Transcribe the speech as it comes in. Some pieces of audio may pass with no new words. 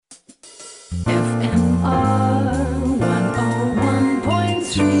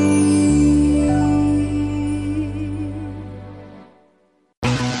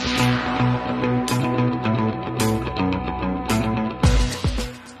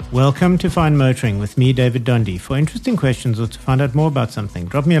Welcome to Fine Motoring with me, David Dundee. For interesting questions or to find out more about something,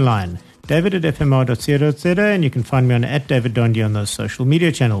 drop me a line, david@fmr.co.za, and you can find me on @DavidDundee on those social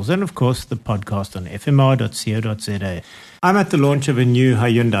media channels, and of course the podcast on fmr.co.za. I'm at the launch of a new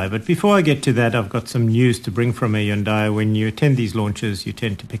Hyundai, but before I get to that, I've got some news to bring from Hyundai. When you attend these launches, you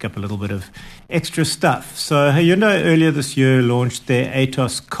tend to pick up a little bit of extra stuff. So Hyundai earlier this year launched their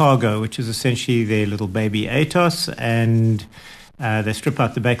Atos Cargo, which is essentially their little baby Atos, and they strip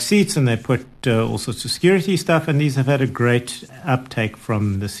out the back seats and they put all sorts of security stuff, and these have had a great uptake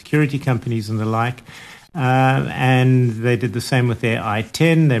from the security companies and the like. And they did the same with their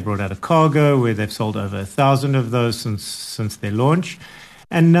i10. They brought out a Cargo where they've sold over 1,000 of those since their launch.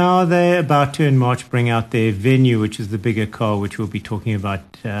 And now they're about to, in March, bring out their Venue, which is the bigger car, which we'll be talking about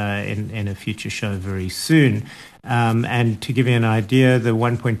in a future show very soon. And to give you an idea, the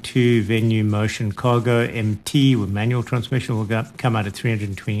 1.2 Venue Motion Cargo MT with manual transmission will come out at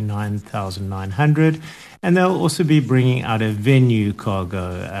 $329,900. And they'll also be bringing out a Venue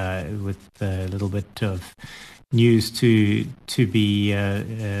Cargo with a little bit of news to the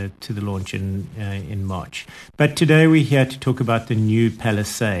launch in March. But today we're here to talk about the new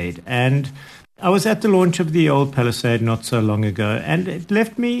Palisade. And I was at the launch of the old Palisade not so long ago, and it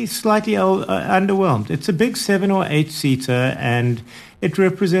left me slightly underwhelmed. It's a big 7 or 8 seater, and it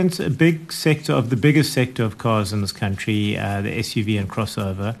represents a big sector of the biggest sector of cars in this country, the SUV and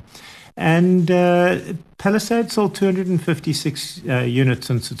crossover. And Palisade sold 256 units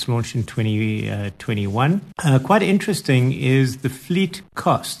since its launch in 2021. Quite interesting is the fleet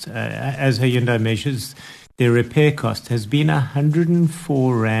cost, as Hyundai measures their repair cost, has been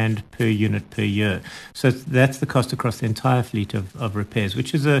 104 Rand per unit per year. So that's the cost across the entire fleet of repairs,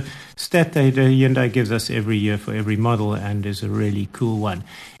 which is a stat that Hyundai gives us every year for every model and is a really cool one.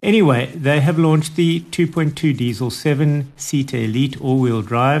 Anyway, they have launched the 2.2 diesel 7-seater Elite all-wheel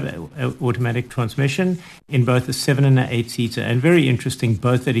drive automatic transmission in both a 7 and an 8-seater, and very interesting,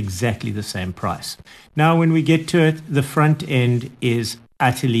 both at exactly the same price. Now, when we get to it, the front end is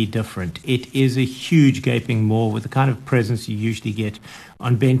utterly different. It is a huge gaping maw with the kind of presence you usually get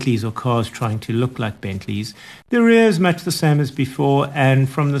on Bentleys or cars trying to look like Bentleys. The rear is much the same as before, and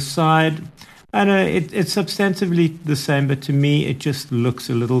from the side, I know it's substantively the same, but to me it just looks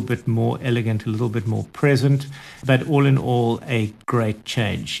a little bit more elegant, a little bit more present, but all in all a great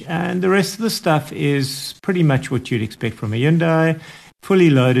change. And the rest of the stuff is pretty much what you'd expect from a Hyundai.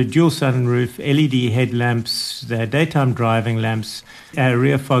 Fully loaded, dual sunroof, LED headlamps, daytime driving lamps,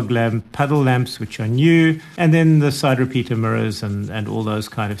 rear fog lamp, puddle lamps, which are new, and then the side repeater mirrors and all those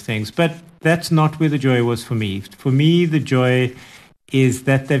kind of things. But that's not where the joy was for me. For me, the joy is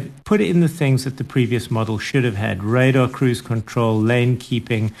that they've put in the things that the previous model should have had: radar, cruise control, lane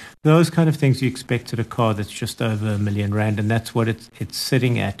keeping, those kind of things you expect at a car that's just over R1 million, and that's what it's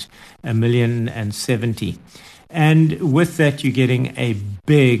sitting at, 1,070,000. And with that, you're getting a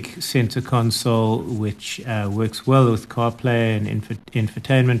big center console, which works well with CarPlay and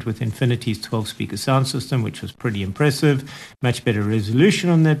infotainment with Infinity's 12-speaker sound system, which was pretty impressive. Much better resolution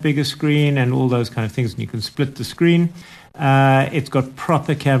on that bigger screen and all those kind of things. And you can split the screen. It's got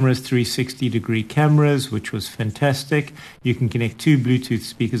proper cameras, 360-degree cameras, which was fantastic. You can connect 2 Bluetooth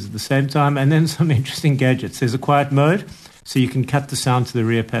speakers at the same time. And then some interesting gadgets. There's a quiet mode, so you can cut the sound to the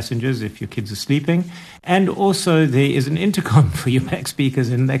rear passengers if your kids are sleeping. And also there is an intercom for your back speakers,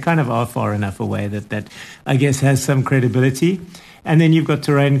 and they kind of are far enough away that I guess has some credibility. And then you've got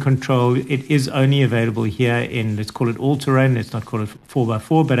terrain control. It is only available here in, let's call it all-terrain. Let's not call it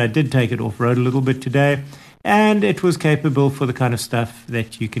 4x4, but I did take it off-road a little bit today. And it was capable for the kind of stuff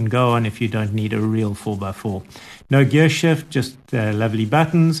that you can go on if you don't need a real 4x4. No gear shift, just lovely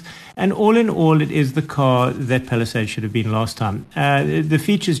buttons. And all in all, it is the car that Palisade should have been last time. The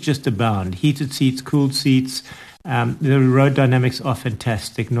features just abound. Heated seats, cooled seats. The road dynamics are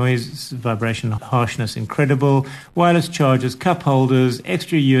fantastic. Noise, vibration, harshness, incredible. Wireless chargers, cup holders,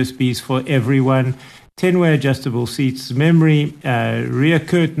 extra USBs for everyone. 10-way adjustable seats, memory, rear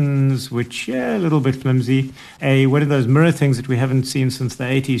curtains, which, a little bit flimsy. One of those mirror things that we haven't seen since the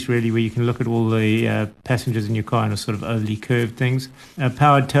 80s, really, where you can look at all the passengers in your car in a sort of overly curved things.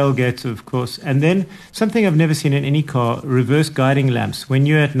 Powered tailgates, of course. And then something I've never seen in any car, reverse guiding lamps. When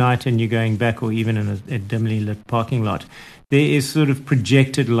you're at night and you're going back, or even in a dimly lit parking lot, there is sort of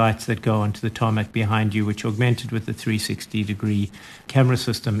projected lights that go onto the tarmac behind you, which augmented with the 360-degree camera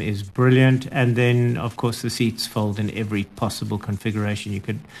system is brilliant. And then, of course, the seats fold in every possible configuration you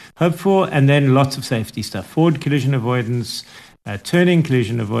could hope for. And then lots of safety stuff. Forward collision avoidance, turning,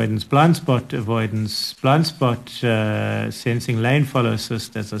 collision avoidance, blind spot avoidance, blind spot sensing, lane follow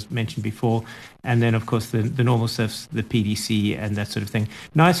assist, as I mentioned before, and then, of course, the normal stuff, the PDC and that sort of thing.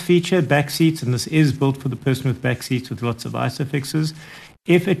 Nice feature, back seats, and this is built for the person with back seats with lots of ISOFIXes.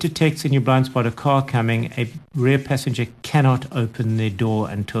 If it detects in your blind spot a car coming, a rear passenger cannot open their door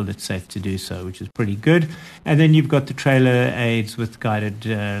until it's safe to do so, which is pretty good. And then you've got the trailer aids with guided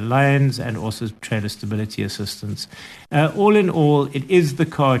lanes and also trailer stability assistance. All in all, it is the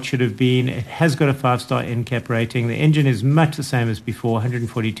car it should have been. It has got a 5-star NCAP rating. The engine is much the same as before,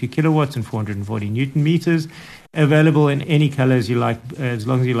 142 kilowatts and 440 Newton meters. Available in any colors you like, as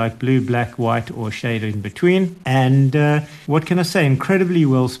long as you like blue, black, white, or shade in between. And what can I say? Incredibly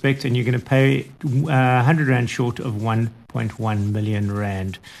well spec'd, and you're going to pay 100 Rand short of 1.1 million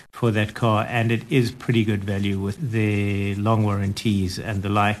Rand for that car. And it is pretty good value with the long warranties and the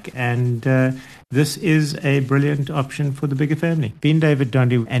like. And this is a brilliant option for the bigger family. Been David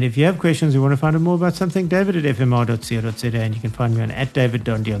Dondi. And if you have questions or want to find out more about something, David at fmr.co.za. And you can find me on @David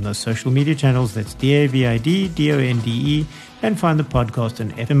Dondi on those social media channels. That's DAVID, DONDE. And find the podcast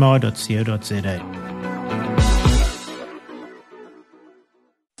on fmr.co.za.